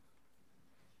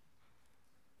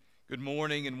Good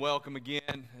morning and welcome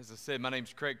again. As I said, my name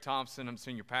is Craig Thompson. I'm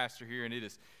senior pastor here, and it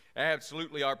is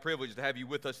absolutely our privilege to have you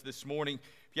with us this morning.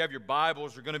 If you have your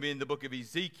Bibles, we're going to be in the book of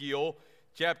Ezekiel,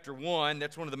 chapter 1.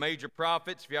 That's one of the major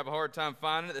prophets. If you have a hard time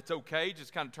finding it, that's okay.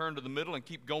 Just kind of turn to the middle and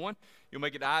keep going. You'll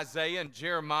make it to Isaiah and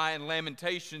Jeremiah and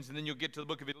Lamentations, and then you'll get to the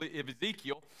book of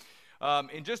Ezekiel.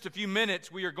 In just a few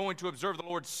minutes, we are going to observe the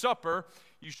Lord's Supper.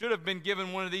 You should have been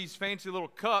given one of these fancy little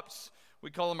cups. We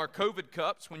call them our COVID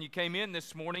cups when you came in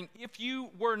this morning. If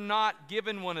you were not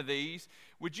given one of these,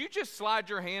 would you just slide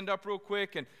your hand up real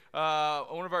quick, and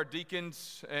one of our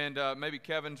deacons and maybe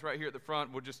Kevin's right here at the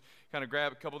front will just kind of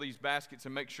grab a couple of these baskets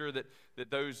and make sure that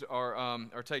those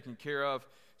are taken care of.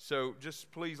 So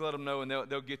just please let them know, and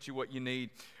they'll get you what you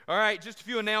need. All right, just a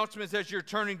few announcements as you're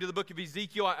turning to the book of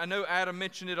Ezekiel. I know Adam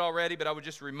mentioned it already, but I would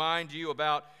just remind you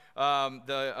about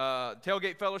the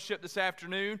tailgate fellowship this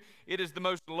afternoon. It is the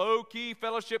most low-key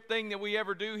fellowship thing that we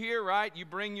ever do here, right? You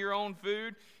bring your own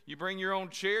food, you bring your own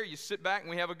chair, you sit back,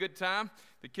 and we have a good time.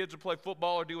 The kids will play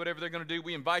football or do whatever they're going to do.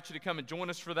 We invite you to come and join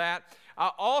us for that.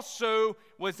 I also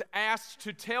was asked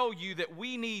to tell you that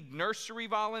we need nursery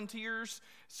volunteers.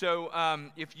 So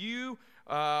if you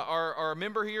are a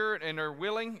member here and are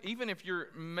willing, even if you're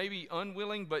maybe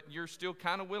unwilling, but you're still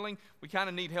kind of willing, we kind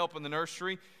of need help in the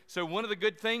nursery. So one of the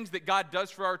good things that God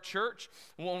does for our church,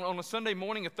 on a Sunday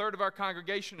morning, a third of our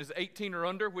congregation is 18 or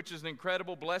under, which is an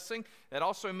incredible blessing. That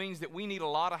also means that we need a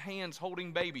lot of hands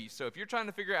holding babies. So if you're trying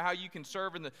to figure out how you can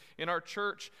serve in our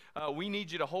church, we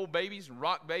need you to hold babies,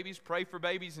 rock babies, pray for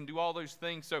babies, and do all those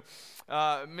things. So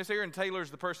Miss Erin Taylor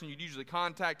is the person you'd usually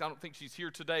contact. I don't think she's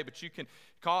here today, but you can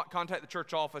contact the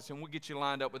church office, and we'll get you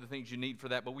lined up with the things you need for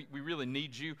that. But we really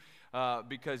need you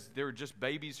because they're just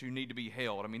babies who need to be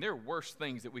held. I mean, there are worse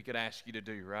things that we could ask you to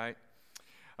do, right?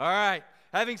 All right.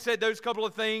 Having said those couple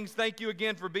of things, thank you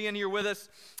again for being here with us.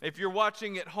 If you're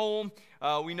watching at home,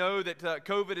 we know that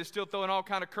COVID is still throwing all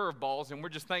kind of curveballs, and we're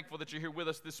just thankful that you're here with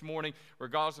us this morning,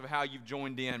 regardless of how you've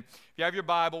joined in. If you have your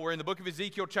Bible, we're in the book of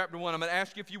Ezekiel, chapter 1. I'm going to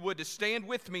ask you, if you would, to stand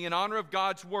with me in honor of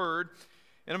God's Word.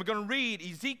 And I'm going to read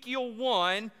Ezekiel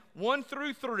 1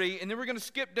 through 3, and then we're going to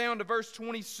skip down to verse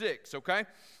 26, okay?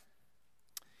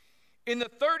 In the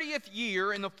 30th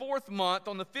year, in the 4th month,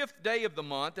 on the 5th day of the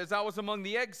month, as I was among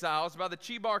the exiles by the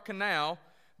Chebar Canal,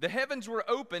 the heavens were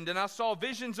opened, and I saw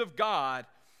visions of God.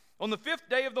 On the 5th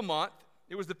day of the month,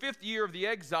 it was the 5th year of the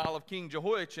exile of King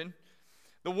Jehoiachin,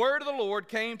 the word of the Lord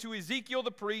came to Ezekiel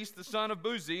the priest, the son of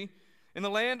Buzi, in the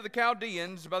land of the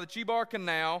Chaldeans by the Chebar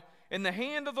Canal, and the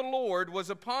hand of the Lord was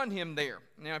upon him there.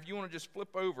 Now, if you want to just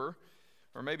flip over,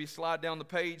 or maybe slide down the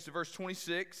page to verse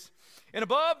 26. And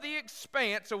above the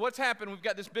expanse, so what's happened, we've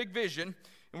got this big vision,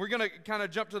 and we're going to kind of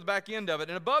jump to the back end of it.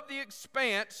 And above the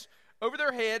expanse, over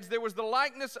their heads, there was the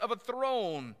likeness of a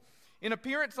throne, in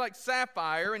appearance like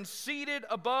sapphire, and seated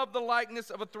above the likeness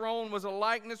of a throne was a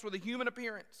likeness with a human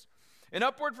appearance. And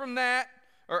upward from that,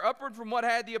 or upward from what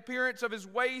had the appearance of his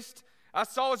waist, I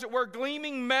saw, as it were,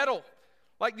 gleaming metal,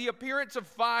 like the appearance of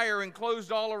fire,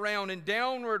 enclosed all around. And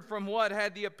downward from what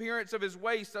had the appearance of his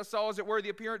waist, I saw, as it were, the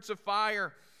appearance of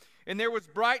fire. And there was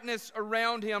brightness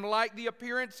around him, like the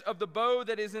appearance of the bow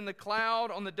that is in the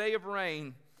cloud on the day of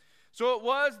rain. So it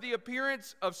was the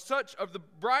appearance of the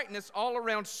brightness all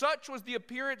around. Such was the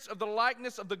appearance of the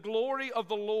likeness of the glory of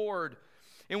the Lord.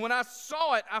 And when I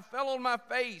saw it, I fell on my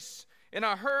face, and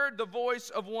I heard the voice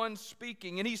of one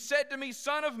speaking. And he said to me,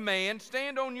 Son of man,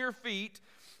 stand on your feet,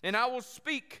 and I will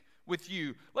speak with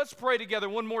you. Let's pray together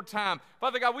one more time.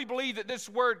 Father God, we believe that this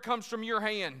word comes from your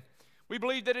hand. We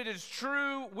believe that it is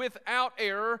true without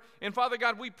error. And Father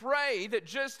God, we pray that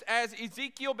just as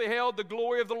Ezekiel beheld the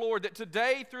glory of the Lord, that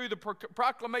today through the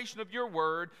proclamation of your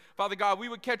word, Father God, we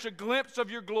would catch a glimpse of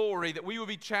your glory, that we would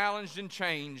be challenged and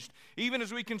changed, even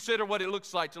as we consider what it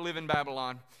looks like to live in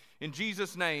Babylon. In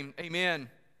Jesus' name, amen.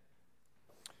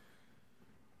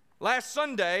 Last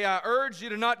Sunday, I urged you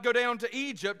to not go down to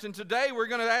Egypt, and today we're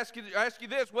going to ask you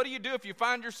this. What do you do if you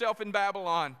find yourself in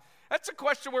Babylon? That's a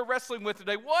question we're wrestling with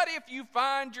today. What if you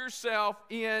find yourself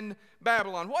in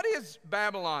Babylon? What is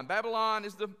Babylon? Babylon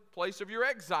is the place of your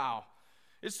exile.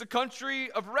 It's the country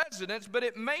of residence, but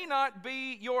it may not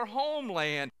be your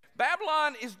homeland.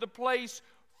 Babylon is the place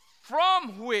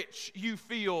from which you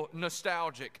feel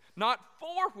nostalgic. Not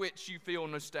for which you feel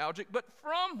nostalgic, but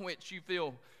from which you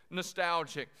feel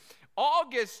nostalgic.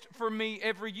 August for me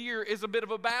every year is a bit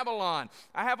of a Babylon.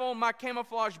 I have on my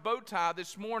camouflage bow tie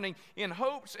this morning in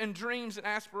hopes and dreams and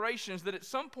aspirations that at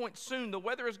some point soon the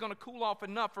weather is going to cool off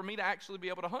enough for me to actually be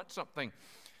able to hunt something.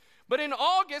 But in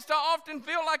August, I often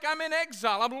feel like I'm in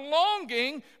exile. I'm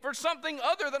longing for something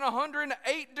other than a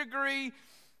 108-degree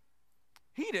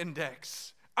heat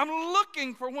index. I'm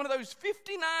looking for one of those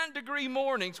 59-degree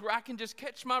mornings where I can just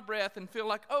catch my breath and feel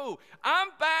like, oh, I'm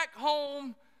back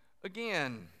home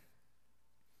again.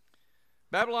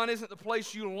 Babylon isn't the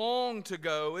place you long to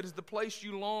go. It is the place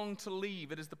you long to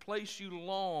leave. It is the place you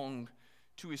long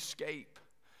to escape.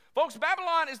 Folks,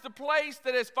 Babylon is the place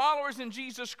that as followers in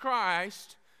Jesus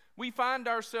Christ, we find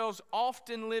ourselves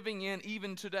often living in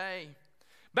even today.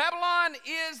 Babylon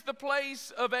is the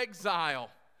place of exile.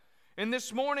 And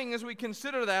this morning, as we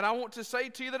consider that, I want to say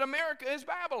to you that America is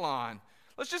Babylon.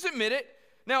 Let's just admit it.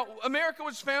 Now, America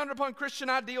was founded upon Christian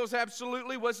ideals,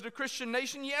 absolutely. Was it a Christian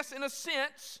nation? Yes, in a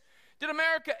sense. Did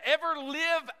America ever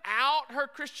live out her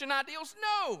Christian ideals?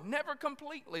 No, never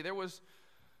completely. There was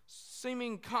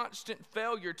seeming constant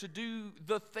failure to do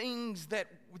the things that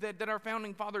our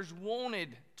founding fathers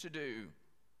wanted to do.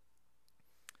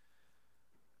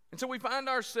 And so we find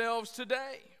ourselves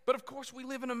today. But of course, we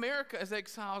live in America as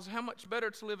exiles. How much better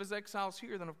to live as exiles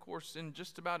here than, of course, in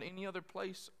just about any other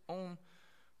place on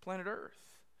planet Earth.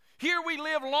 Here we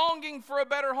live longing for a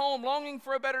better home, longing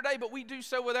for a better day, but we do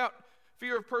so without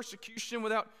fear of persecution,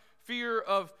 without fear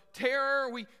of terror.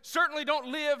 We certainly don't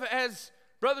live as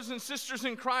brothers and sisters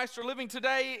in Christ are living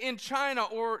today in China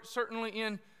or certainly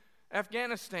in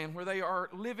Afghanistan, where they are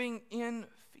living in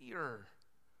fear.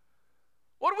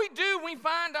 What do? We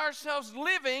find ourselves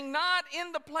living not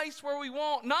in the place where we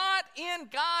want, not in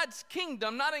God's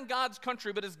kingdom, not in God's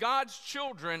country, but as God's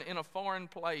children in a foreign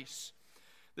place.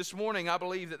 This morning, I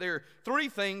believe that there are three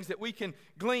things that we can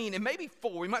glean, and maybe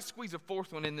four. We might squeeze a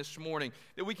fourth one in this morning,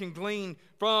 that we can glean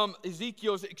from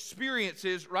Ezekiel's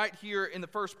experiences right here in the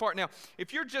first part. Now,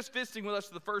 if you're just visiting with us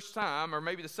for the first time, or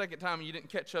maybe the second time and you didn't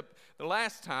catch up the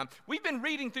last time, we've been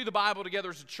reading through the Bible together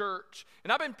as a church,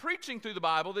 and I've been preaching through the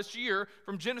Bible this year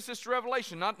from Genesis to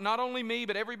Revelation. Not only me,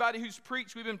 but everybody who's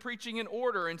preached, we've been preaching in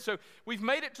order, and so we've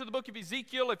made it to the book of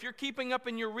Ezekiel. If you're keeping up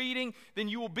in your reading, then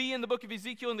you will be in the book of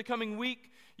Ezekiel in the coming week.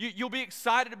 You'll be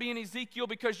excited to be in Ezekiel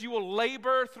because you will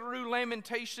labor through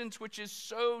Lamentations, which is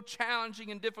so challenging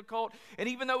and difficult. And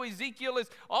even though Ezekiel is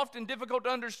often difficult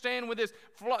to understand with this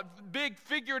big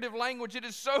figurative language, it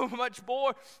is so much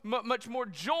more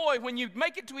joy when you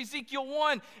make it to Ezekiel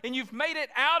 1 and you've made it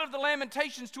out of the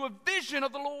Lamentations to a vision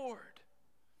of the Lord.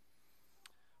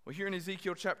 Well, here in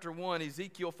Ezekiel chapter 1,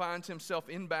 Ezekiel finds himself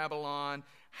in Babylon.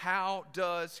 How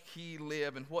does he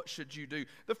live, and what should you do?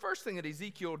 The first thing that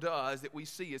Ezekiel does that we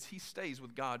see is he stays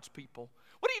with God's people.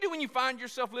 What do you do when you find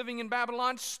yourself living in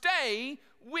Babylon? Stay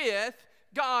with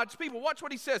God's people. Watch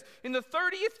what he says. In the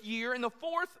 30th year, in the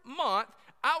 4th month,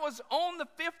 I was on the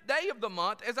 5th day of the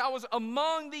month as I was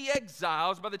among the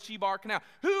exiles by the Chebar Canal.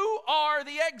 Who are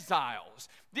the exiles?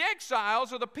 The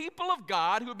exiles are the people of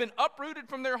God who have been uprooted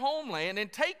from their homeland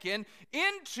and taken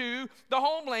into the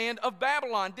homeland of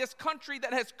Babylon, this country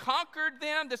that has conquered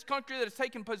them, this country that has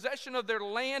taken possession of their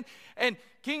land, and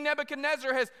King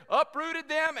Nebuchadnezzar has uprooted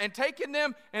them and taken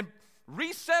them and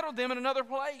resettled them in another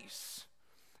place.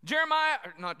 We'll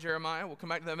come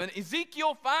back to that in a minute.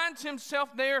 Ezekiel finds himself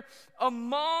there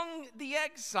among the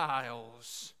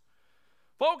exiles.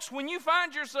 Folks, when you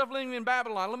find yourself living in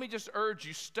Babylon, let me just urge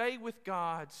you, stay with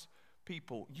God's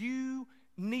people. You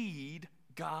need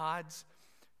God's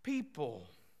people.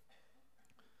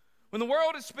 When the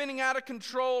world is spinning out of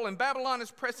control and Babylon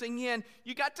is pressing in,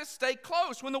 you got to stay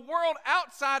close. When the world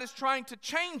outside is trying to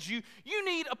change you, you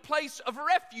need a place of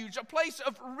refuge, a place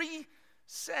of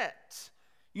reset.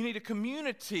 You need a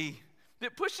community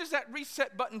that pushes that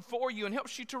reset button for you and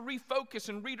helps you to refocus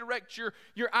and redirect your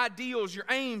ideals, your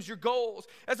aims, your goals.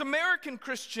 As American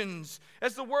Christians,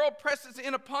 as the world presses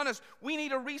in upon us, we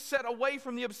need a reset away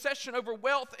from the obsession over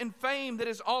wealth and fame that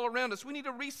is all around us. We need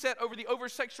a reset over the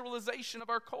over-sexualization of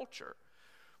our culture.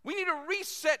 We need a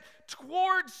reset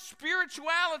towards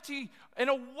spirituality and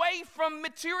away from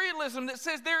materialism that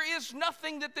says there is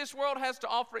nothing that this world has to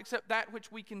offer except that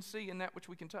which we can see and that which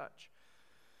we can touch.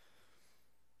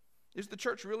 Is the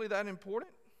church really that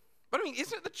important? But I mean,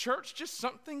 isn't the church just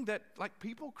something that like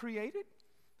people created?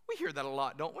 We hear that a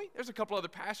lot, don't we? There's a couple other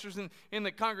pastors in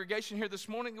the congregation here this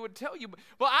morning who would tell you,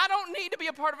 well, I don't need to be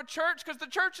a part of a church because the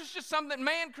church is just something that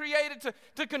man created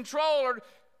to control. Or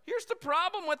here's the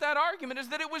problem with that argument is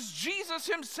that it was Jesus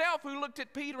himself who looked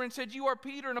at Peter and said, you are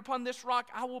Peter, and upon this rock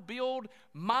I will build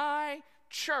my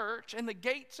church, and the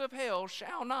gates of hell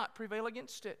shall not prevail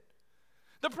against it.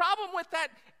 The problem with that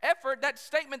effort, that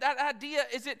statement, that idea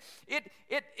is it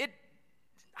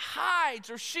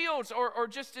hides or shields or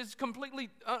just is completely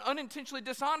unintentionally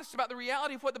dishonest about the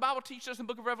reality of what the Bible teaches us in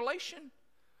the book of Revelation.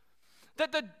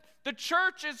 That the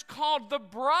church is called the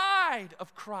bride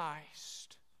of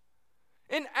Christ.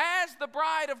 And as the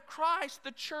bride of Christ,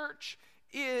 the church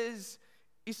is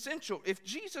essential. If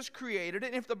Jesus created it,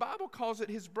 and if the Bible calls it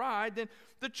his bride, then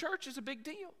the church is a big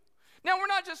deal. Now, we're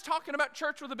not just talking about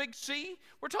church with a big C.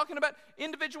 We're talking about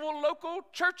individual local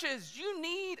churches. You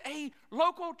need a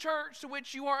local church to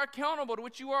which you are accountable, to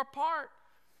which you are a part.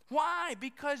 Why?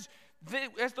 Because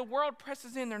as the world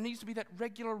presses in, there needs to be that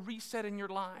regular reset in your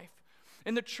life.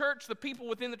 And the church, the people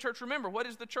within the church, remember, what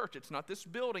is the church? It's not this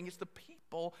building, it's the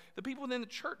people. The people within the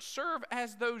church serve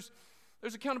as those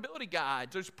accountability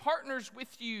guides, those partners with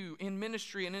you in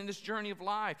ministry and in this journey of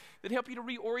life that help you to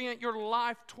reorient your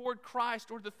life toward Christ,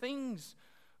 toward the things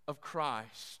of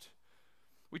Christ.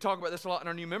 We talk about this a lot in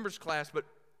our new members class, but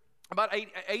about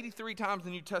 83 times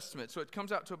in the New Testament, so it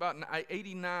comes out to about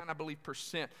 89, I believe,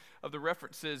 % of the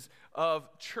references of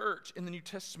church in the New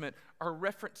Testament are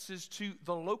references to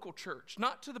the local church,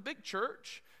 not to the big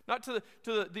church, not to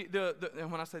the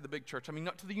and when I say the big church, I mean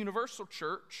not to the universal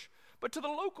church, but to the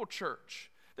local church.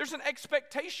 There's an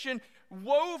expectation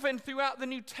woven throughout the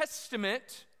New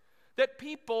Testament that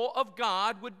people of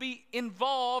God would be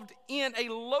involved in a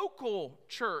local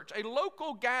church, a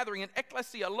local gathering, an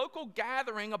ecclesia, a local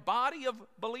gathering, a body of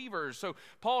believers. So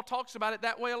Paul talks about it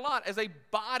that way a lot, as a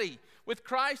body with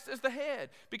Christ as the head,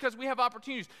 because we have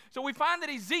opportunities. So we find that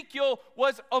Ezekiel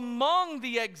was among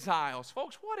the exiles.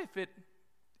 Folks, what if it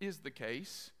is the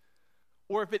case,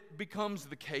 or if it becomes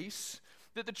the case,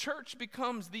 that the church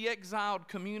becomes the exiled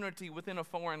community within a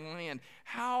foreign land?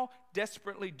 How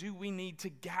desperately do we need to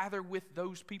gather with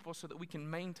those people so that we can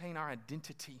maintain our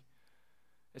identity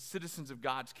as citizens of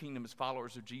God's kingdom, as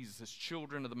followers of Jesus, as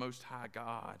children of the Most High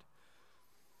God?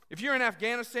 If you're in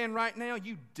Afghanistan right now,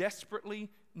 you desperately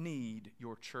need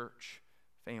your church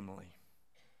family.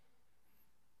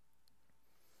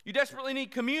 You desperately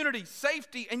need community,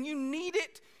 safety, and you need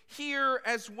it here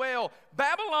as well.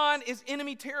 Babylon is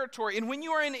enemy territory, and when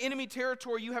you are in enemy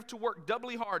territory, you have to work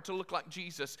doubly hard to look like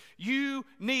Jesus. You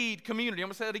need community. I'm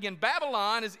going to say that again.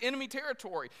 Babylon is enemy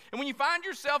territory, and when you find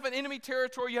yourself in enemy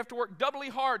territory, you have to work doubly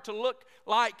hard to look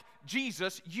like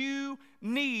Jesus. You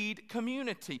need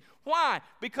community. Why?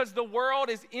 Because the world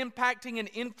is impacting and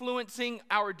influencing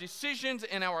our decisions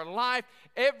and our life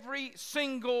every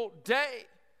single day.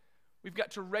 We've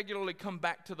got to regularly come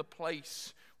back to the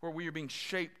place where we are being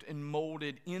shaped and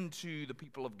molded into the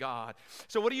people of God.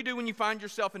 So what do you do when you find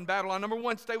yourself in Babylon? Number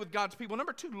one, stay with God's people.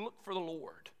 Number two, look for the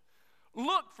Lord.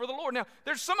 Look for the Lord. Now,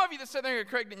 there's some of you that said, there,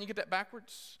 Craig, didn't you get that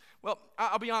backwards? Well,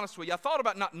 I'll be honest with you. I thought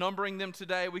about not numbering them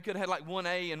today. We could have had like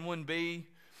 1A and 1B,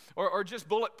 or just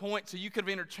bullet points, so you could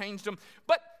have interchanged them.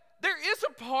 But there is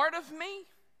a part of me,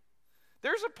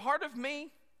 there's a part of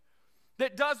me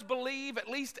that does believe, at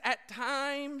least at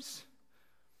times,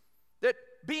 that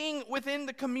being within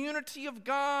the community of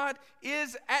God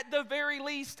is at the very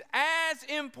least as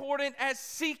important as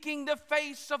seeking the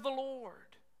face of the Lord.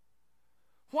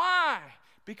 Why?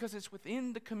 Because it's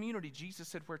within the community. Jesus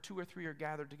said, where 2 or 3 are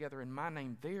gathered together in my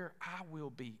name, there I will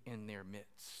be in their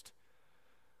midst.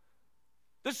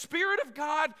 The Spirit of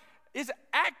God is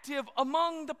active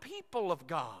among the people of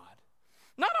God.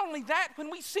 Not only that, when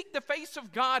we seek the face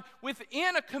of God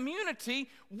within a community,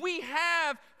 we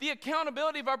have the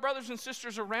accountability of our brothers and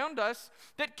sisters around us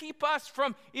that keep us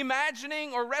from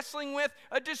imagining or wrestling with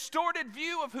a distorted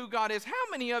view of who God is. How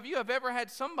many of you have ever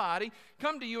had somebody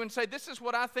come to you and say, this is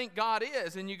what I think God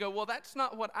is? And you go, well, that's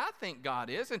not what I think God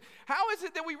is. And how is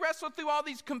it that we wrestle through all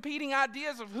these competing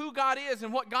ideas of who God is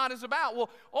and what God is about?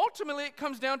 Well, ultimately it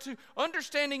comes down to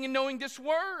understanding and knowing this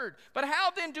word. But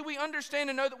how then do we understand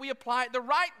and know that we apply it the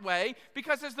right way?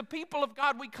 Because as the people of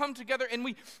God, we come together and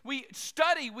we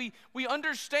study, we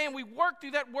understand, we work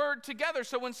through that word together.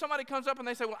 So when somebody comes up and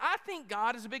they say, well, I think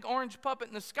God is a big orange puppet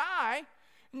in the sky,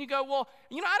 and you go, well,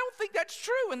 I don't think that's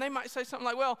true. And they might say something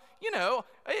like, well,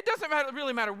 it doesn't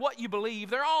really matter what you believe.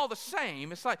 They're all the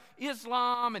same. It's like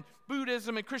Islam and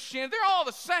Buddhism and Christianity. They're all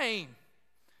the same.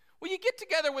 Well, you get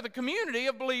together with a community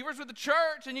of believers, with the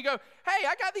church, and you go, hey,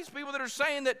 I got these people that are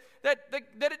saying that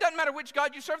it doesn't matter which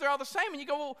God you serve, they're all the same. And you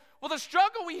go, well, the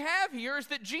struggle we have here is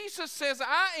that Jesus says,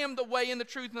 I am the way and the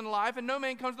truth and the life, and no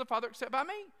man comes to the Father except by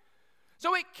me.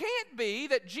 So it can't be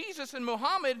that Jesus and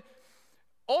Muhammad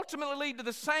ultimately lead to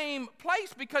the same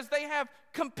place because they have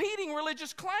competing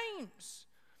religious claims.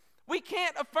 We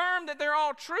can't affirm that they're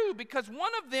all true because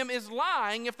one of them is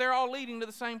lying if they're all leading to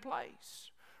the same place.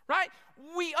 Right?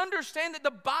 We understand that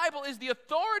the Bible is the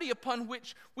authority upon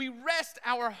which we rest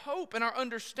our hope and our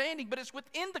understanding, but it's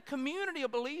within the community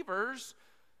of believers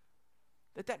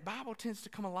that Bible tends to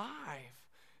come alive.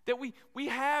 That we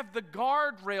have the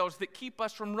guardrails that keep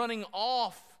us from running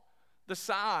off the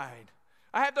side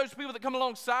I have those people that come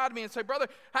alongside me and say, brother,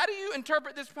 how do you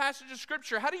interpret this passage of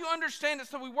Scripture? How do you understand it?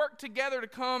 So we work together to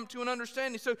come to an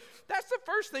understanding. So that's the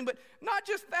first thing. But not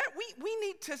just that, we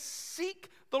need to seek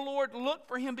the Lord, look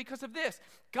for Him because of this.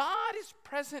 God is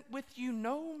present with you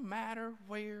no matter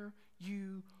where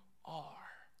you are.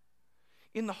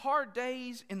 In the hard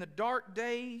days, in the dark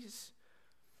days,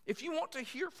 if you want to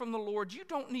hear from the Lord, you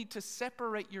don't need to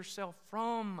separate yourself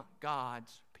from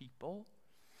God's people.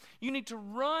 You need to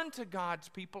run to God's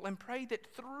people and pray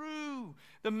that through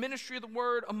the ministry of the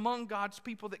word among God's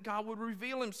people that God would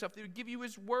reveal Himself, that He would give you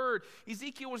His word.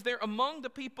 Ezekiel was there among the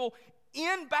people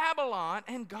in Babylon,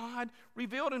 and God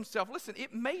revealed Himself. Listen,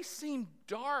 it may seem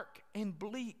dark and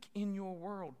bleak in your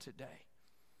world today.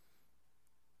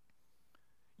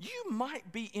 You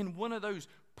might be in one of those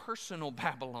personal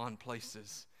Babylon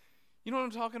places. You know what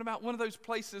I'm talking about? One of those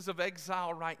places of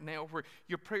exile right now where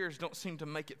your prayers don't seem to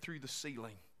make it through the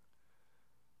ceiling,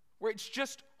 where it's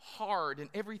just hard and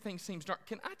everything seems dark.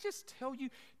 Can I just tell you,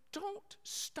 don't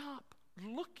stop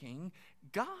looking.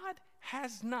 God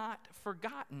has not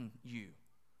forgotten you.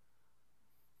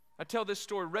 I tell this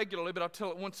story regularly, but I'll tell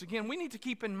it once again. We need to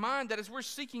keep in mind that as we're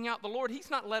seeking out the Lord,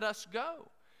 He's not let us go.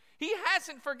 He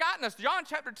hasn't forgotten us. John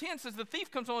chapter 10 says the thief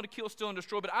comes on to kill, steal, and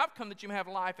destroy, but I've come that you may have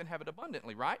life and have it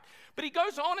abundantly, right? But he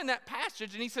goes on in that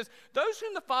passage and he says, those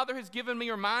whom the Father has given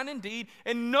me are mine indeed,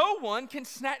 and no one can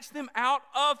snatch them out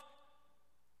of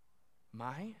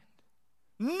my hand.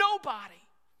 Nobody.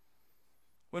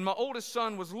 When my oldest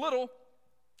son was little,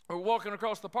 we're walking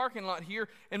across the parking lot here,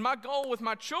 and my goal with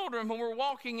my children when we're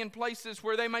walking in places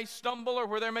where they may stumble or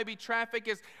where there may be traffic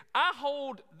is I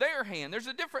hold their hand. There's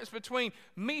a difference between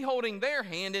me holding their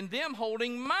hand and them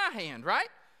holding my hand, right?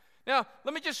 Now,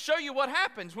 let me just show you what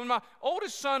happens. When my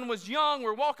oldest son was young,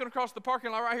 we're walking across the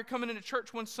parking lot right here coming into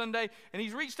church one Sunday, and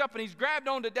he's reached up and he's grabbed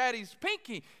onto Daddy's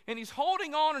pinky, and he's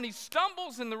holding on, and he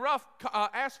stumbles in the rough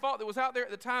asphalt that was out there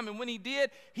at the time, and when he did,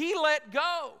 he let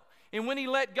go. And when he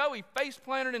let go, he face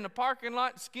planted in the parking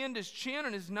lot, skinned his chin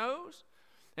and his nose.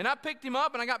 And I picked him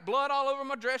up, and I got blood all over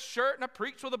my dress shirt, and I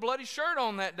preached with a bloody shirt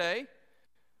on that day.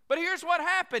 But here's what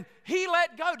happened. He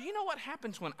let go. Do you know what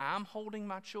happens when I'm holding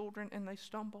my children and they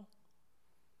stumble?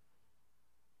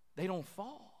 They don't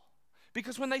fall.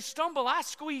 Because when they stumble, I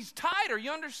squeeze tighter.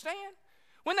 You understand?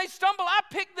 When they stumble, I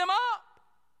pick them up.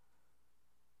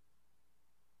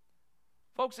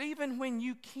 Folks, even when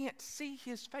you can't see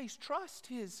His face, trust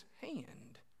His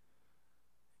hand.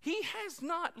 He has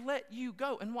not let you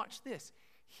go. And watch this.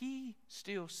 He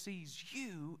still sees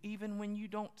you even when you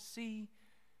don't see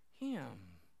Him.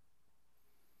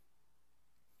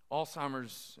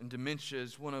 Alzheimer's and dementia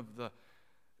is one of the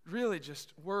really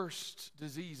just worst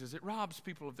diseases. It robs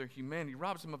people of their humanity,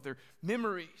 robs them of their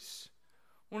memories.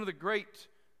 One of the great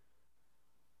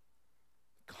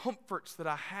comforts that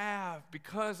I have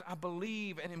because I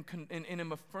believe and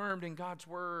am affirmed in God's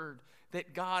word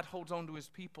that God holds on to His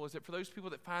people is that for those people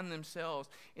that find themselves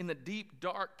in the deep,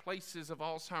 dark places of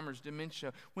Alzheimer's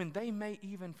dementia, when they may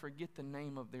even forget the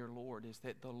name of their Lord, is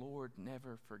that the Lord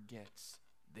never forgets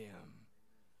them.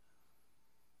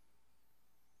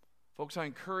 Folks, I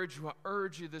encourage you, I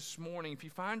urge you this morning, if you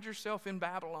find yourself in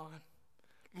Babylon,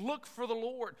 look for the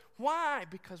Lord. Why?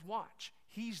 Because watch,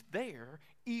 He's there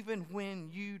even when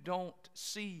you don't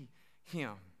see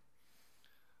Him.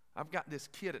 I've got this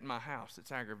kid at my house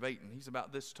that's aggravating. He's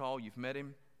about this tall. You've met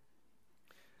him.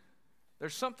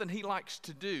 There's something he likes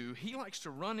to do. He likes to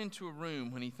run into a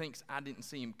room when he thinks I didn't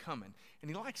see him coming. And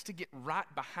he likes to get right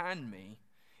behind me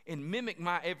and mimic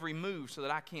my every move so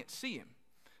that I can't see him.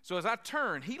 So as I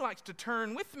turn, he likes to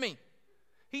turn with me.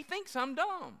 He thinks I'm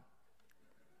dumb.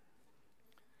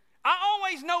 I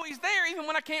always know he's there even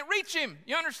when I can't reach him.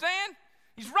 You understand?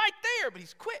 He's right there, but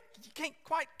he's quick. You can't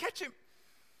quite catch him.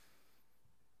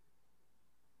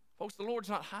 Folks, the Lord's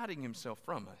not hiding Himself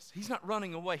from us. He's not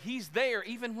running away. He's there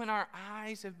even when our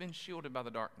eyes have been shielded by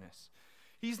the darkness.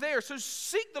 He's there. So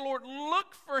seek the Lord.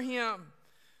 Look for Him.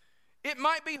 It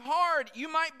might be hard.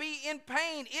 You might be in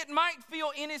pain. It might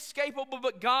feel inescapable,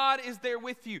 but God is there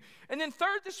with you. And then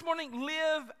third this morning,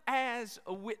 live as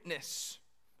a witness.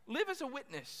 Live as a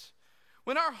witness.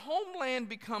 When our homeland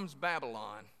becomes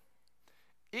Babylon,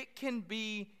 it can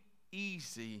be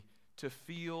easy to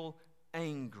feel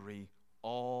angry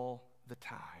all the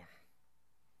time.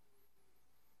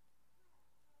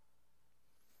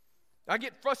 I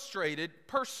get frustrated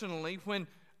personally when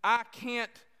I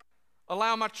can't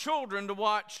allow my children to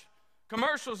watch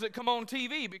commercials that come on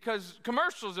TV because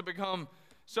commercials have become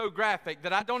so graphic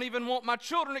that I don't even want my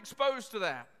children exposed to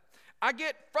that. I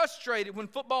get frustrated when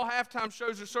football halftime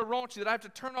shows are so raunchy that I have to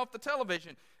turn off the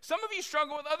television. Some of you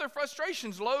struggle with other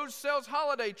frustrations. Lowe's sells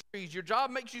holiday trees. Your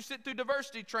job makes you sit through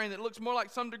diversity training that looks more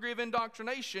like some degree of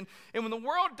indoctrination. And when the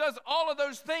world does all of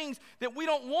those things that we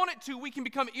don't want it to, we can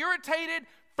become irritated,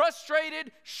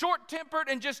 frustrated, short-tempered,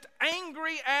 and just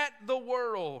angry at the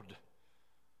world.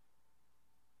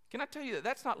 Can I tell you that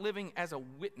that's not living as a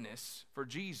witness for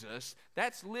Jesus?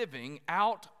 That's living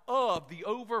out of the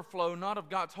overflow, not of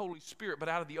God's Holy Spirit, but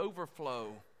out of the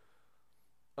overflow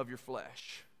of your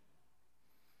flesh.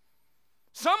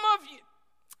 Some of you,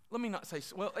 let me not say,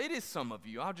 well, it is some of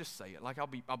you. I'll just say it, like I'll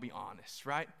be honest,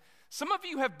 right? Some of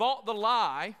you have bought the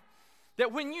lie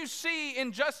that when you see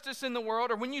injustice in the world,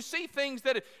 or when you see things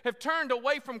that have turned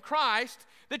away from Christ,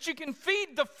 that you can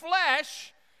feed the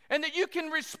flesh and that you can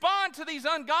respond to these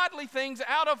ungodly things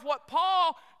out of what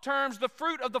Paul terms the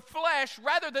fruit of the flesh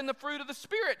rather than the fruit of the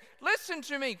Spirit. Listen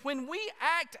to me. When we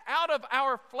act out of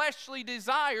our fleshly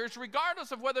desires,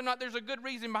 regardless of whether or not there's a good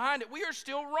reason behind it, we are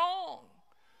still wrong.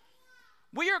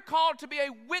 We are called to be a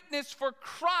witness for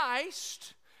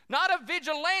Christ, not a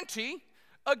vigilante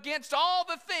against all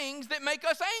the things that make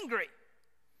us angry.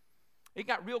 It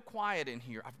got real quiet in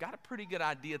here. I've got a pretty good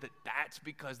idea that that's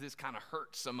because this kind of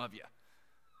hurts some of you.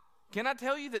 Can I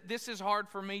tell you that this is hard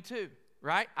for me too,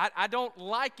 right? I don't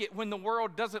like it when the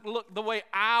world doesn't look the way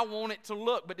I want it to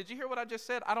look. But did you hear what I just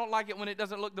said? I don't like it when it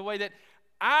doesn't look the way that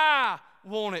I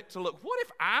want it to look. What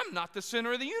if I'm not the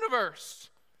center of the universe?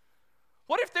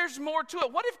 What if there's more to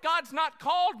it? What if God's not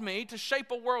called me to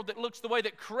shape a world that looks the way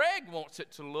that Craig wants it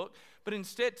to look, but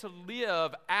instead to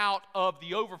live out of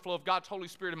the overflow of God's Holy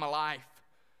Spirit in my life,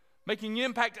 making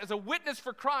impact as a witness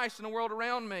for Christ in the world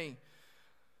around me?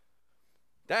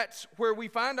 That's where we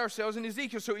find ourselves in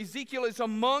Ezekiel. So Ezekiel is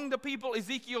among the people.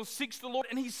 Ezekiel seeks the Lord,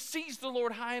 and he sees the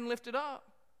Lord high and lifted up.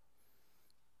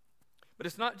 But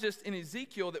it's not just in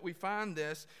Ezekiel that we find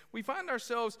this. We find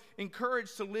ourselves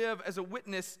encouraged to live as a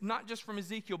witness, not just from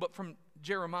Ezekiel, but from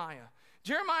Jeremiah.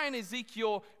 Jeremiah and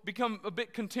Ezekiel become a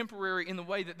bit contemporary in the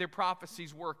way that their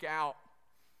prophecies work out.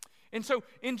 And so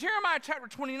in Jeremiah chapter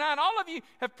 29, all of you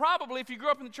have probably, if you grew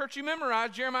up in the church, you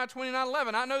memorized Jeremiah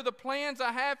 29:11. I know the plans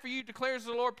I have for you, declares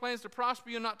the Lord, plans to prosper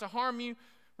you, not to harm you.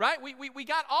 Right? We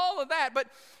got all of that. But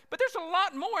there's a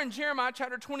lot more in Jeremiah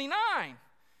chapter 29.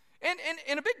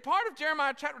 And a big part of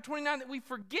Jeremiah chapter 29 that we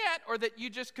forget, or that you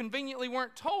just conveniently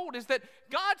weren't told, is that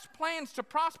God's plans to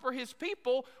prosper his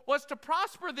people was to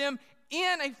prosper them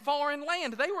in a foreign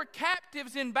land. They were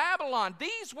captives in Babylon.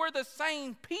 These were the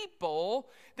same people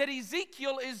that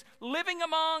Ezekiel is living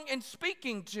among and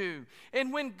speaking to.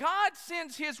 And when God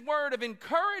sends his word of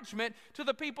encouragement to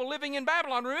the people living in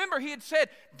Babylon, remember he had said,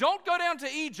 don't go down to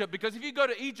Egypt, because if you go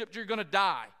to Egypt, you're going to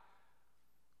die.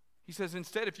 He says,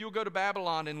 instead, if you'll go to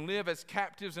Babylon and live as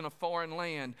captives in a foreign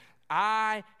land,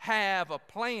 I have a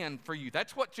plan for you.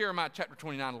 That's what Jeremiah chapter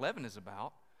 29:11 is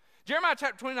about. Jeremiah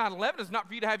chapter 29:11 is not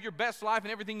for you to have your best life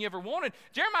and everything you ever wanted.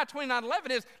 Jeremiah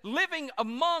 29:11 is living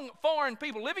among foreign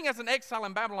people, living as an exile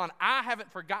in Babylon. I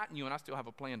haven't forgotten you, and I still have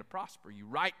a plan to prosper you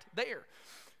right there.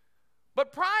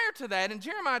 But prior to that, in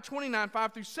Jeremiah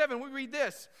 29:5-7, we read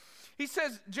this. He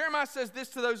says, Jeremiah says this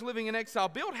to those living in exile: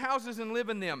 build houses and live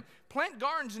in them. Plant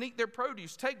gardens and eat their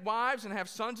produce. Take wives and have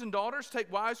sons and daughters.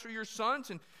 Take wives for your sons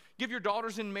and give your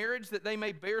daughters in marriage, that they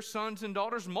may bear sons and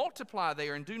daughters. Multiply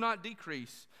there and do not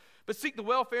decrease. But seek the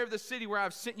welfare of the city where I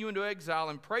have sent you into exile,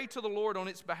 and pray to the Lord on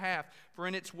its behalf, for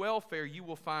in its welfare you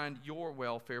will find your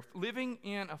welfare. Living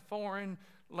in a foreign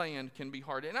land can be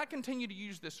hard. And I continue to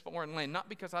use this foreign land, not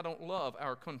because I don't love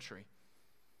our country.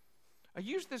 I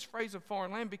use this phrase of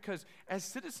foreign land because as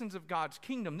citizens of God's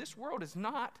kingdom, this world is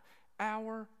not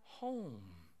our home.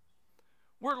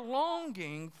 We're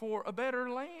longing for a better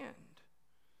land.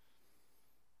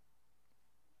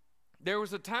 There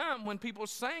was a time when people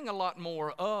sang a lot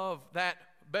more of that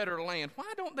better land.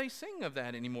 Why don't they sing of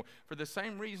that anymore? For the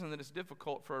same reason that it's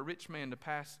difficult for a rich man to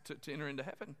enter into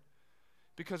heaven.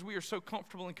 Because we are so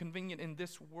comfortable and convenient in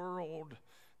this world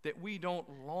that we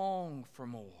don't long for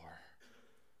more.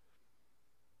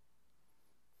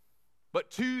 But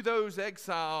to those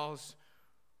exiles,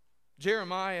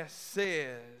 Jeremiah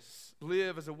says,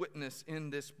 live as a witness in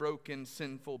this broken,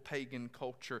 sinful, pagan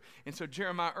culture. And so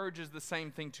Jeremiah urges the same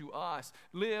thing to us.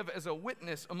 Live as a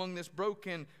witness among this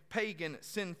broken, pagan,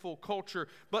 sinful culture.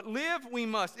 But live we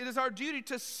must. It is our duty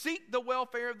to seek the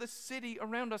welfare of the city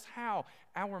around us. How?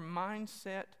 Our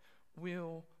mindset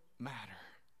will matter.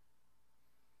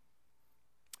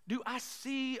 Do I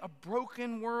see a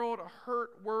broken world, a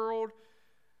hurt world,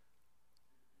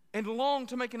 and long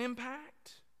to make an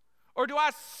impact? Or do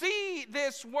I see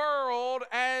this world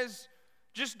as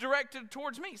just directed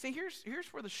towards me. See, here's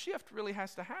where the shift really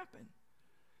has to happen.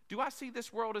 Do I see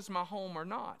this world as my home or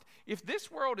not? If this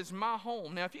world is my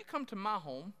home, now if you come to my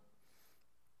home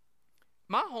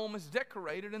is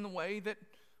decorated in the way that,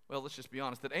 well, let's just be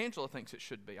honest, that Angela thinks it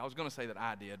should be. I was going to say that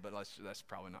I did, but that's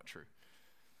probably not true.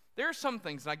 There are some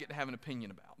things that I get to have an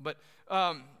opinion about, but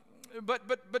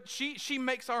she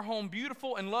makes our home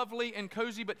beautiful and lovely and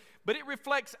cozy, but it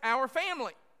reflects our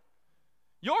family.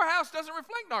 Your house doesn't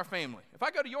reflect our family. If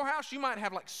I go to your house, you might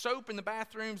have like soap in the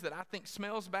bathrooms that I think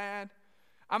smells bad.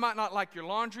 I might not like your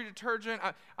laundry detergent.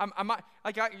 I might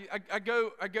like I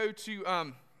go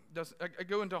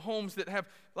into homes that have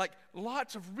like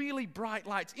lots of really bright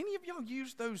lights. Any of y'all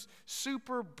use those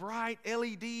super bright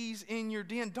LEDs in your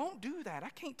den? Don't do that. I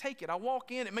can't take it. I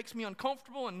walk in, it makes me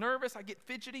uncomfortable and nervous. I get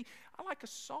fidgety. I like a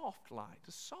soft light,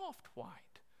 a soft white.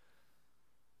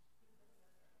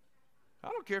 I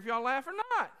don't care if y'all laugh or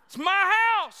not. It's my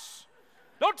house.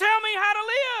 Don't tell me how to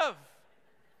live.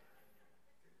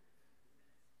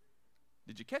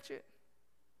 Did you catch it?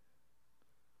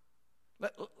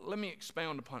 Let me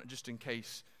expound upon it just in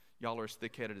case y'all are as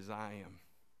thick-headed as I am.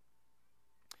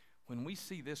 When we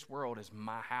see this world as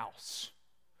my house,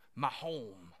 my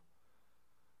home,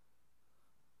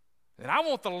 then I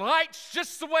want the lights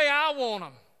just the way I want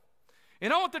them.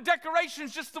 And I want the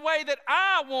decorations just the way that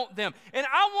I want them. And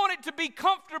I want it to be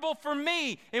comfortable for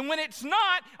me. And when it's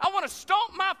not, I want to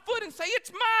stomp my foot and say,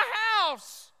 it's my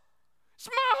house. It's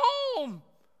my home.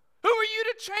 Who are you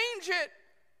to change it?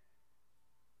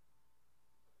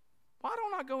 Why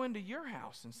don't I go into your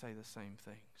house and say the same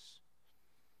things?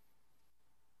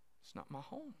 It's not my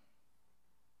home.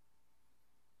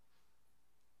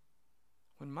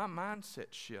 When my mindset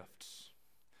shifts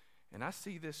and I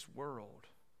see this world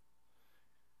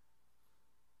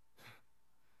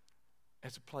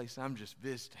as a place I'm just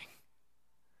visiting,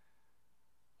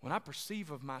 when I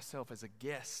perceive of myself as a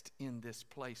guest in this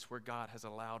place where God has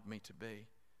allowed me to be,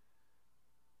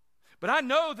 but I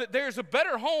know that there's a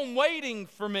better home waiting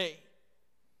for me.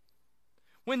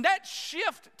 When that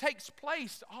shift takes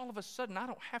place, all of a sudden I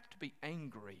don't have to be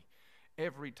angry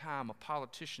every time a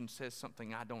politician says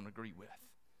something I don't agree with.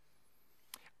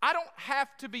 I don't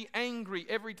have to be angry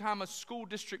every time a school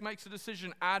district makes a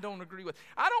decision I don't agree with.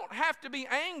 I don't have to be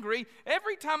angry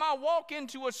every time I walk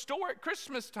into a store at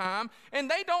Christmas time and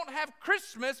they don't have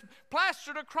Christmas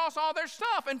plastered across all their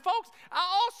stuff. And folks, I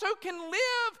also can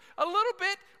live a little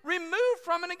bit removed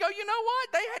from it and go, you know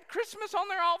what? They had Christmas on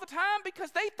there all the time because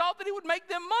they thought that it would make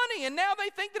them money, and now they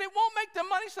think that it won't make them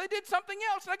money, so they did something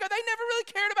else. And I go, they never really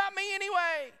cared about me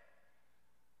anyway.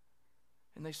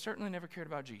 And they certainly never cared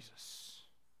about Jesus.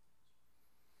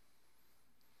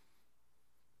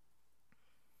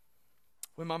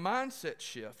 When my mindset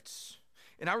shifts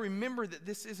and I remember that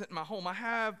this isn't my home, I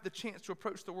have the chance to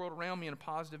approach the world around me in a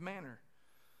positive manner.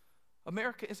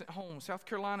 America isn't home. South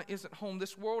Carolina isn't home.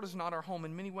 This world is not our home.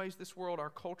 In many ways, this world,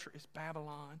 our culture, is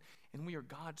Babylon, and we are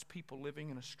God's people living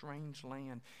in a strange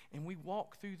land. And we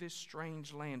walk through this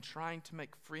strange land trying to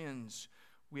make friends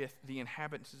with the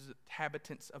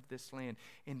inhabitants of this land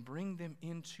and bring them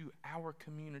into our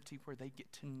community where they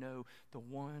get to know the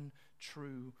one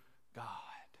true God.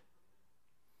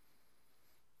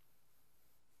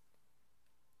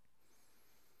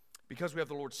 Because we have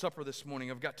the Lord's Supper this morning,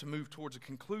 I've got to move towards a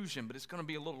conclusion, but it's going to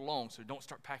be a little long, so don't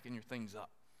start packing your things up.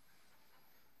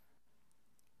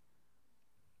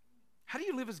 How do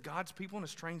you live as God's people in a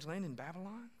strange land in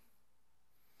Babylon?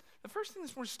 The first thing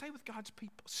this morning is stay with God's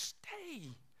people.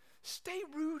 Stay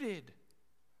rooted.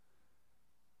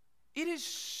 It is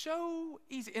so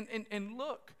easy. And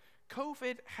look,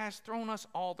 COVID has thrown us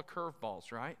all the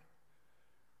curveballs, right?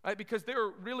 Right, because there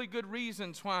are really good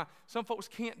reasons why some folks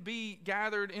can't be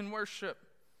gathered in worship.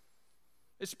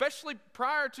 Especially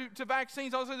prior to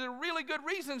vaccines, also there are really good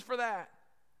reasons for that.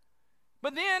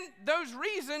 But then those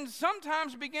reasons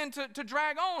sometimes begin to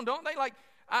drag on, don't they? Like,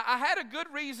 I had a good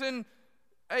reason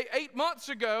 8 months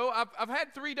ago. I've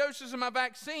had 3 doses of my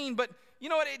vaccine, but you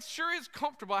know what? It sure is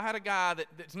comfortable. I had a guy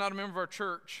that's not a member of our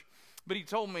church, but he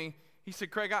told me, he said,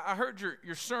 Craig, I heard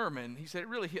your sermon. He said, it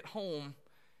really hit home.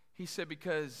 He said,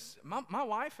 because my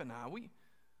wife and I,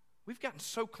 we've gotten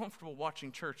so comfortable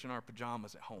watching church in our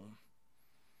pajamas at home.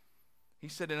 He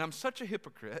said, and I'm such a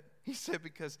hypocrite. He said,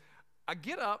 because I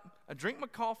get up, I drink my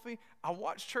coffee, I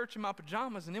watch church in my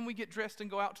pajamas, and then we get dressed and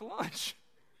go out to lunch.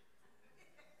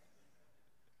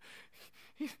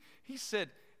 He said,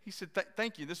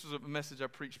 thank you. This was a message I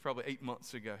preached probably 8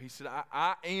 months ago. He said,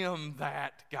 I am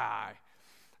that guy.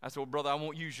 I said, well, brother, I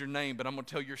won't use your name, but I'm going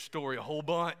to tell your story a whole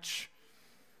bunch.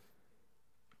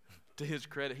 To his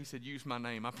credit, he said, use my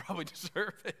name. I probably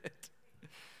deserve it,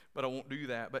 but I won't do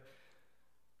that. But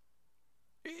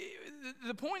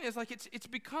the point is, like, it's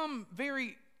become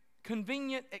very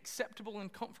convenient, acceptable,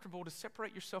 and comfortable to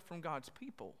separate yourself from God's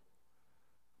people.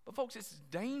 But folks, it's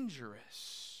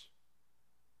dangerous.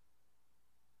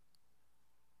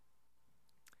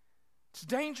 It's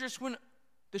dangerous when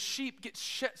the sheep get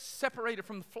separated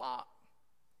from the flock.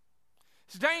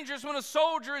 It's dangerous when a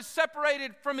soldier is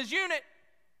separated from his unit.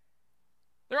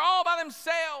 They're all by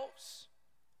themselves.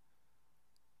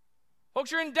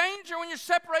 Folks, you're in danger when you're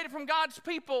separated from God's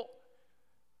people.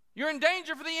 You're in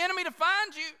danger for the enemy to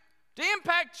find you, to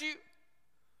impact you.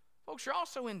 Folks, you're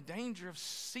also in danger of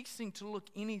ceasing to look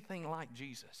anything like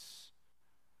Jesus.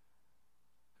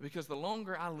 Because the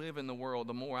longer I live in the world,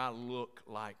 the more I look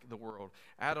like the world.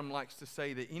 Adam likes to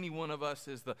say that any one of us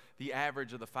is the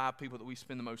average of the 5 people that we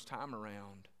spend the most time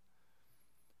around.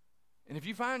 And if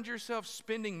you find yourself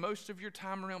spending most of your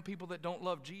time around people that don't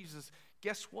love Jesus,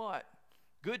 guess what?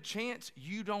 Good chance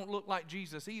you don't look like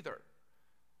Jesus either.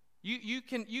 You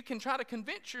can try to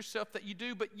convince yourself that you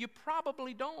do, but you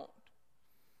probably don't.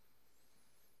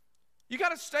 You got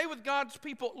to stay with God's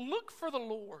people. Look for the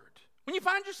Lord. When you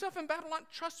find yourself in Babylon,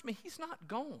 trust me, He's not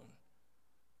gone.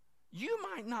 You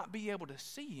might not be able to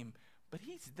see Him, but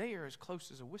He's there as close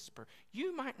as a whisper.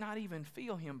 You might not even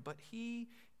feel Him, but He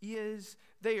is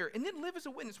there. And then live as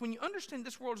a witness. When you understand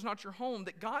this world is not your home,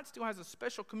 that God still has a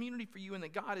special community for you and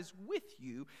that God is with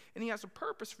you and He has a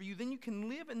purpose for you, then you can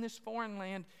live in this foreign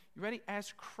land, you ready,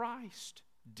 as Christ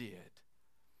did.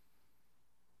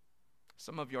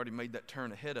 Some of you already made that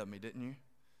turn ahead of me, didn't you?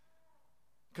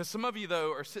 Because some of you,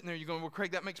 though, are sitting there, you're going, well,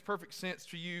 Craig, that makes perfect sense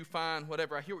to you, fine,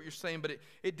 whatever. I hear what you're saying, but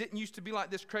it didn't used to be like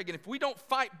this, Craig. And if we don't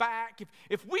fight back,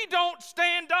 if we don't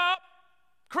stand up,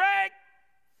 Craig,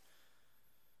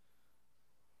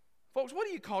 folks, what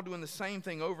do you call doing the same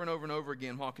thing over and over and over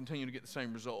again while continuing to get the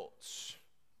same results?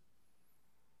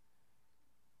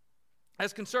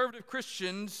 As conservative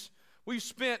Christians, we've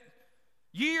spent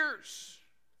years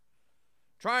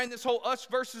trying this whole us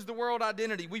versus the world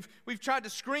identity. We've tried to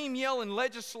scream, yell, and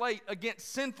legislate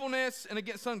against sinfulness and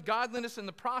against ungodliness. In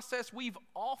the process, we've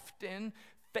often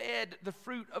fed the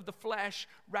fruit of the flesh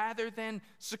rather than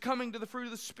succumbing to the fruit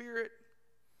of the Spirit.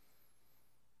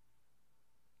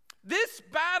 This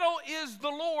battle is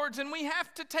the Lord's, and we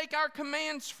have to take our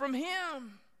commands from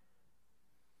Him.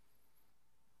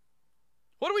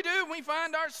 What do we do when we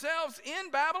find ourselves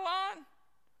in Babylon?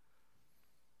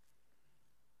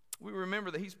 We remember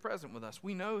that He's present with us.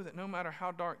 We know that no matter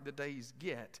how dark the days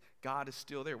get, God is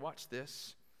still there. Watch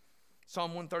this.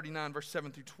 Psalm 139, verse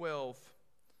 7 through 12.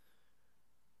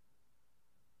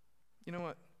 You know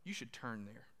what? You should turn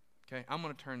there. Okay? I'm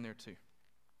going to turn there too.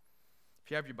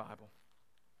 If you have your Bible.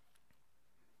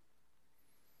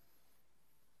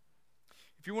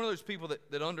 If you're one of those people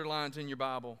that underlines in your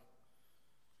Bible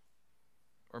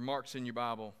or marks in your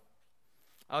Bible,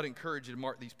 I would encourage you to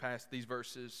mark these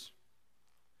verses.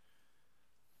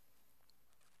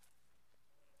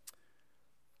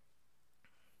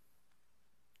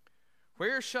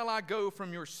 Where shall I go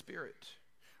from your spirit?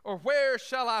 Or where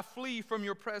shall I flee from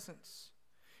your presence?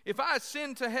 If I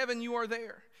ascend to heaven, you are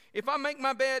there. If I make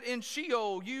my bed in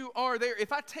Sheol, you are there.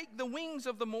 If I take the wings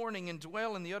of the morning and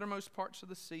dwell in the uttermost parts of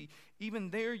the sea, even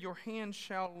there your hand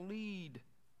shall lead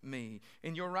me,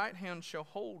 and your right hand shall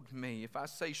hold me. If I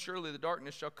say, surely the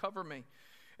darkness shall cover me,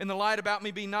 and the light about me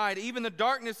be night, even the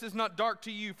darkness is not dark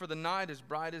to you, for the night is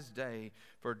bright as day,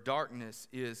 for darkness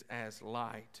is as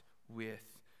light with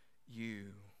you.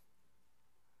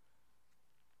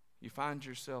 You find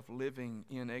yourself living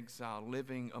in exile,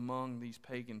 living among these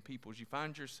pagan peoples. You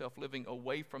find yourself living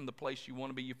away from the place you want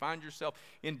to be. You find yourself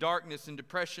in darkness and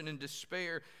depression and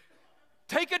despair.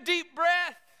 Take a deep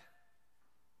breath.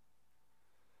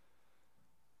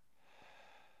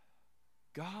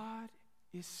 God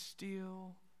is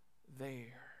still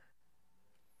there.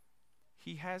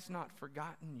 He has not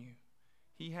forgotten you.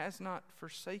 He has not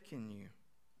forsaken you.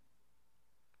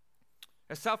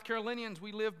 As South Carolinians,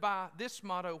 we live by this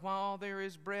motto: while there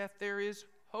is breath, there is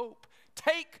hope.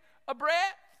 Take a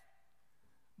breath.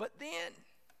 But then,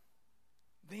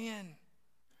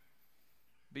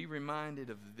 be reminded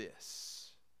of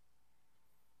this.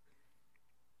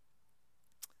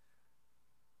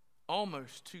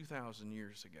 Almost 2,000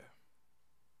 years ago,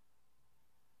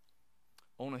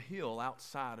 on a hill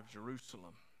outside of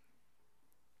Jerusalem,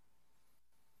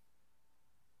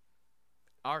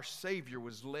 our Savior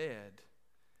was led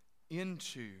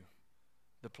into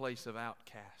the place of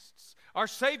outcasts. Our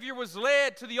Savior was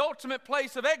led to the ultimate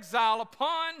place of exile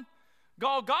upon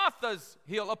Golgotha's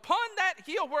hill. Upon that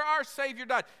hill where our Savior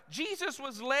died. Jesus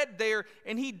was led there,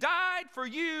 and He died for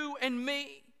you and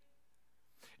me.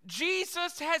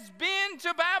 Jesus has been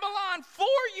to Babylon for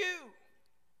you.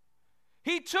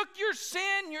 He took your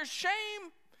sin, your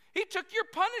shame. He took your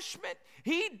punishment.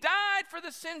 He died for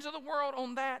the sins of the world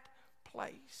on that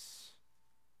place.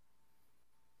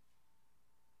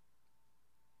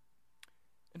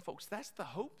 And folks, that's the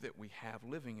hope that we have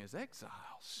living as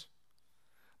exiles.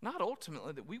 Not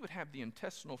ultimately that we would have the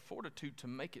intestinal fortitude to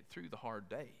make it through the hard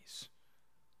days,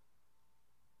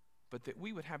 but that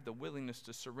we would have the willingness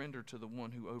to surrender to the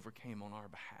one who overcame on our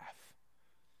behalf.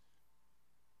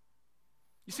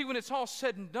 You see, when it's all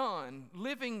said and done,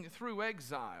 living through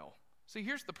exile, see,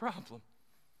 here's the problem.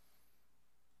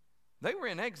 They were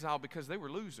in exile because they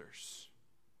were losers.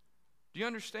 Do you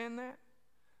understand that?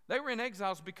 They were in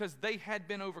exiles because they had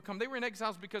been overcome. They were in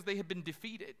exiles because they had been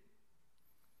defeated.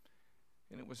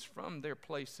 And it was from their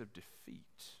place of defeat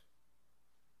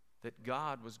that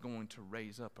God was going to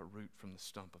raise up a root from the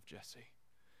stump of Jesse.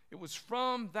 It was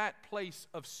from that place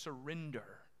of surrender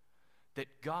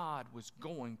that God was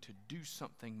going to do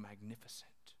something magnificent.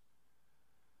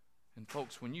 And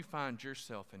folks, when you find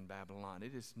yourself in Babylon,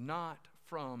 it is not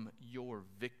from your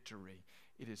victory,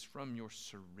 it is from your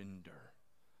surrender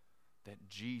that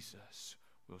Jesus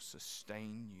will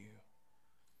sustain you.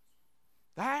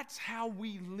 That's how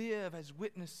we live as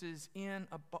witnesses in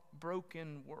a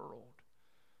broken world.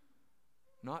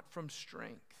 Not from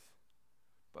strength,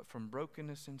 but from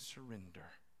brokenness and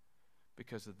surrender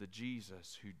because of the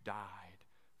Jesus who died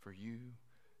for you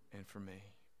and for me.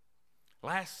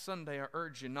 Last Sunday, I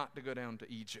urged you not to go down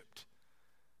to Egypt.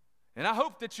 And I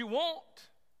hope that you won't.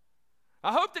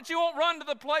 I hope that you won't run to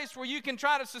the place where you can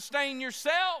try to sustain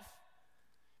yourself,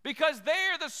 because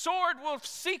there the sword will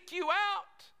seek you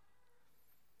out.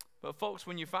 But folks,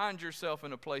 when you find yourself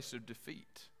in a place of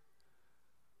defeat,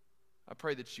 I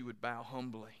pray that you would bow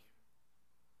humbly.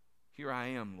 Here I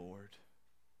am, Lord.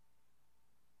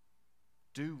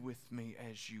 Do with me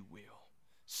as you will.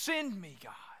 Send me,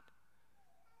 God.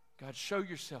 God, show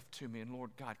yourself to me. And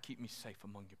Lord God, keep me safe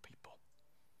among your people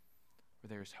where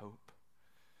there is hope.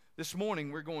 This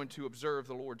morning, we're going to observe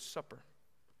the Lord's Supper.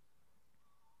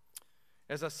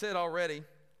 As I said already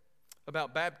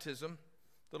about baptism,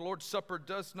 the Lord's Supper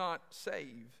does not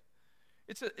save.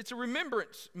 It's a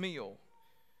remembrance meal.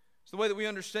 It's the way that we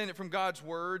understand it from God's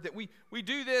Word, that we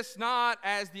do this not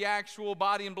as the actual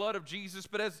body and blood of Jesus,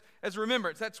 but as a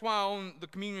remembrance. That's why on the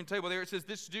communion table there it says,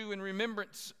 "This do in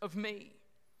remembrance of me."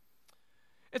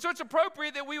 And so it's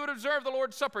appropriate that we would observe the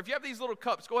Lord's Supper. If you have these little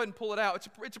cups, go ahead and pull it out.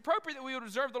 It's appropriate that we would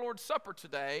observe the Lord's Supper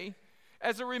today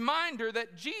as a reminder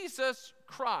that Jesus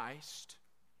Christ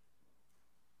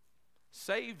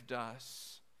saved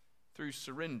us through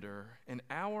surrender, and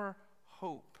our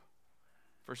hope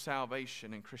for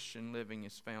salvation and Christian living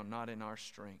is found not in our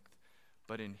strength,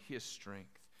 but in His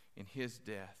strength, in His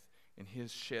death, in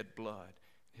His shed blood,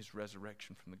 His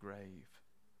resurrection from the grave.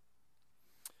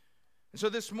 And so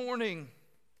this morning,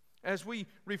 as we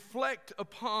reflect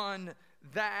upon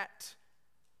that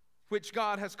which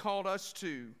God has called us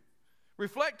to,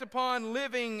 reflect upon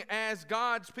living as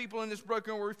God's people in this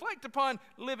broken world, reflect upon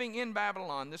living in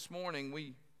Babylon, this morning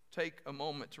we take a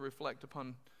moment to reflect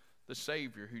upon the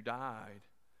Savior who died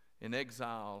in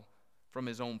exile from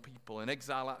His own people, in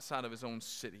exile outside of His own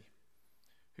city,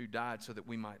 who died so that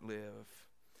we might live.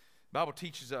 The Bible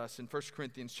teaches us in 1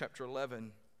 Corinthians chapter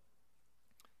 11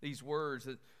 these words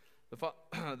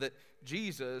that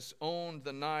Jesus, on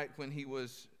the night when He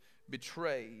was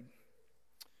betrayed,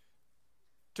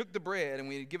 took the bread, and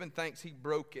when He had given thanks, He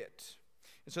broke it.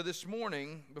 And so this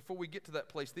morning, before we get to that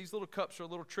place, these little cups are a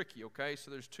little tricky, okay?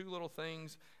 So there's two little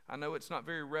things. I know it's not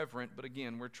very reverent, but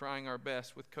again, we're trying our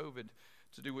best with COVID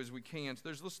to do as we can. So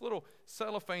there's this little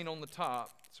cellophane on the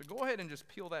top. So go ahead and just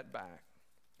peel that back,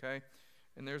 okay?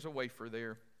 And there's a wafer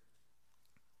there.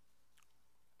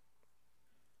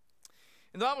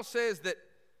 And the Bible says that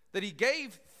He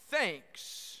gave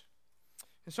thanks.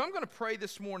 And so I'm going to pray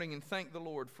this morning and thank the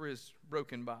Lord for His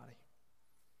broken body.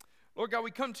 Lord God,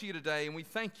 we come to you today and we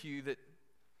thank you that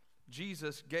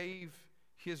Jesus gave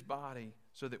His body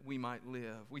so that we might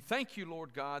live. We thank you,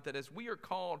 Lord God, that as we are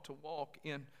called to walk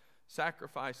in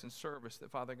sacrifice and service, that,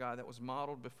 Father God, that was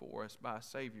modeled before us by a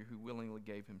Savior who willingly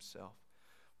gave Himself.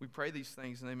 We pray these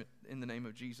things in the name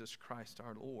of Jesus Christ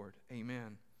our Lord.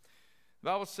 Amen. The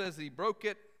Bible says that He broke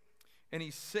it and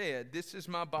He said, "This is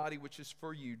my body which is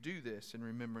for you. Do this in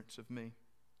remembrance of me."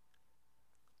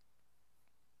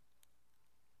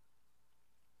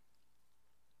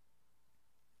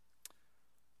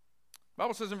 The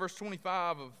Bible says in verse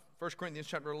 25 of 1 Corinthians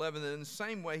chapter 11 that in the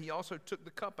same way He also took the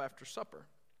cup after supper,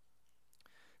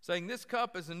 saying, "This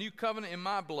cup is a new covenant in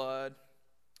my blood.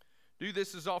 Do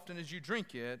this as often as you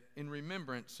drink it in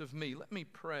remembrance of me." Let me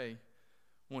pray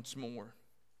once more.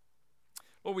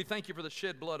 Lord, we thank you for the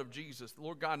shed blood of Jesus.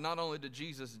 Lord God, not only did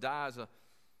Jesus die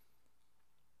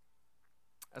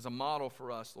as a model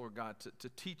for us, Lord God, to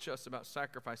teach us about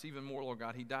sacrifice. Even more, Lord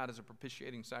God, he died as a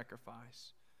propitiating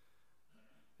sacrifice.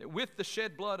 That with the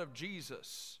shed blood of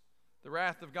Jesus, the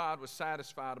wrath of God was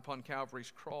satisfied upon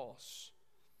Calvary's cross.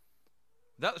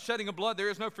 Without the shedding of blood, there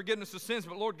is no forgiveness of sins.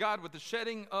 But Lord God, with the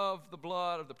shedding of the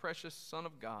blood of the precious Son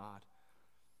of God,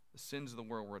 the sins of the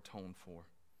world were atoned for.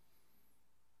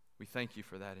 We thank you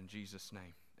for that in Jesus'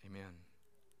 name. Amen.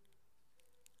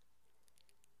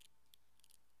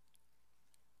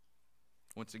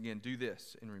 Once again, do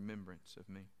this in remembrance of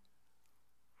me.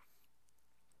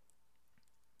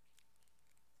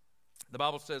 The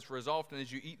Bible says, for as often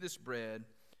as you eat this bread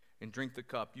and drink the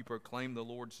cup, you proclaim the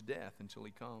Lord's death until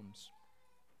he comes.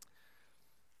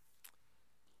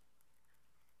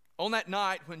 On that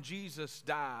night when Jesus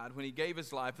died, when he gave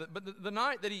his life, but the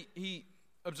night that he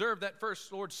observed that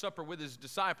first Lord's Supper with his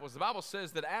disciples, the Bible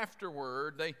says that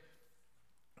afterward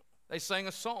they sang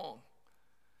a song.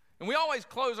 And we always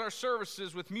close our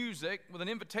services with music, with an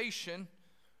invitation.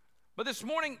 But this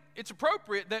morning, it's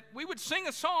appropriate that we would sing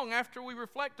a song after we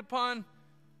reflect upon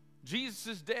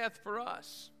Jesus' death for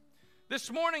us.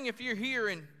 This morning, if you're here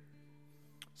and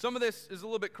some of this is a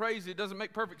little bit crazy, it doesn't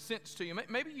make perfect sense to you.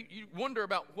 Maybe you wonder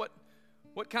about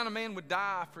what kind of man would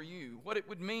die for you, what it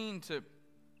would mean to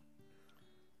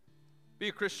be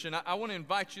a Christian. I want to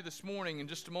invite you this morning in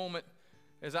just a moment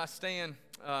as I stand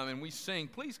and we sing.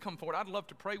 Please come forward. I'd love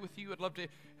to pray with you. I'd love to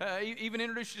even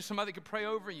introduce you to somebody that could pray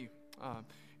over you.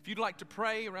 If you'd like to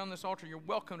pray around this altar, you're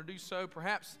welcome to do so.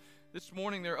 Perhaps this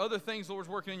morning there are other things the Lord's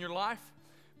working in your life.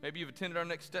 Maybe you've attended our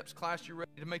Next Steps class. You're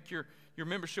ready to make your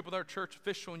membership with our church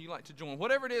official and you'd like to join.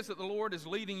 Whatever it is that the Lord is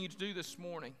leading you to do this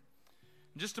morning.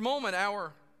 In just a moment,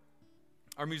 our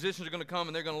musicians are going to come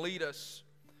and they're going to lead us.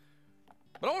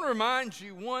 But I want to remind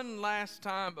you one last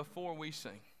time before we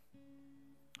sing.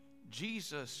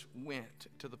 Jesus went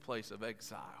to the place of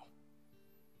exile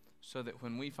so that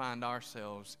when we find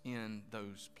ourselves in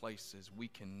those places, we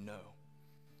can know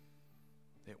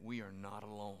that we are not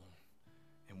alone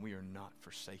and we are not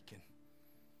forsaken.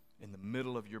 In the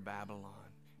middle of your Babylon,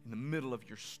 in the middle of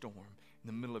your storm, in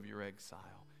the middle of your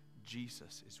exile,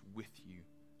 Jesus is with you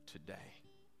today.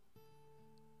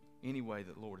 Any way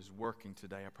that the Lord is working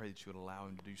today, I pray that you would allow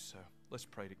him to do so. Let's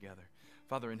pray together.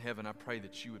 Father in heaven, I pray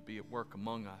that you would be at work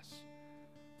among us.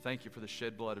 Thank you for the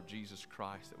shed blood of Jesus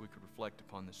Christ that we could reflect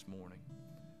upon this morning.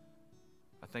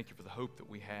 I thank you for the hope that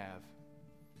we have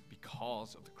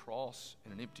because of the cross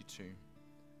and an empty tomb.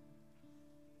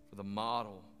 For the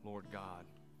model, Lord God,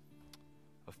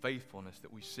 of faithfulness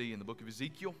that we see in the book of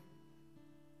Ezekiel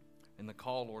and the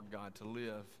call, Lord God, to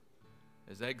live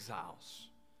as exiles.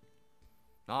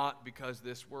 Not because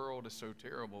this world is so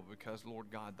terrible, but because, Lord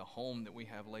God, the home that we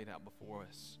have laid out before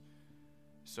us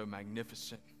is so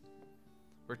magnificent,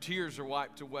 where tears are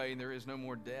wiped away and there is no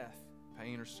more death,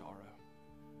 pain, or sorrow.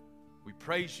 We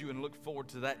praise you and look forward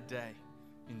to that day.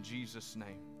 In Jesus'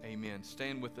 name, amen.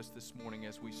 Stand with us this morning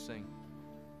as we sing.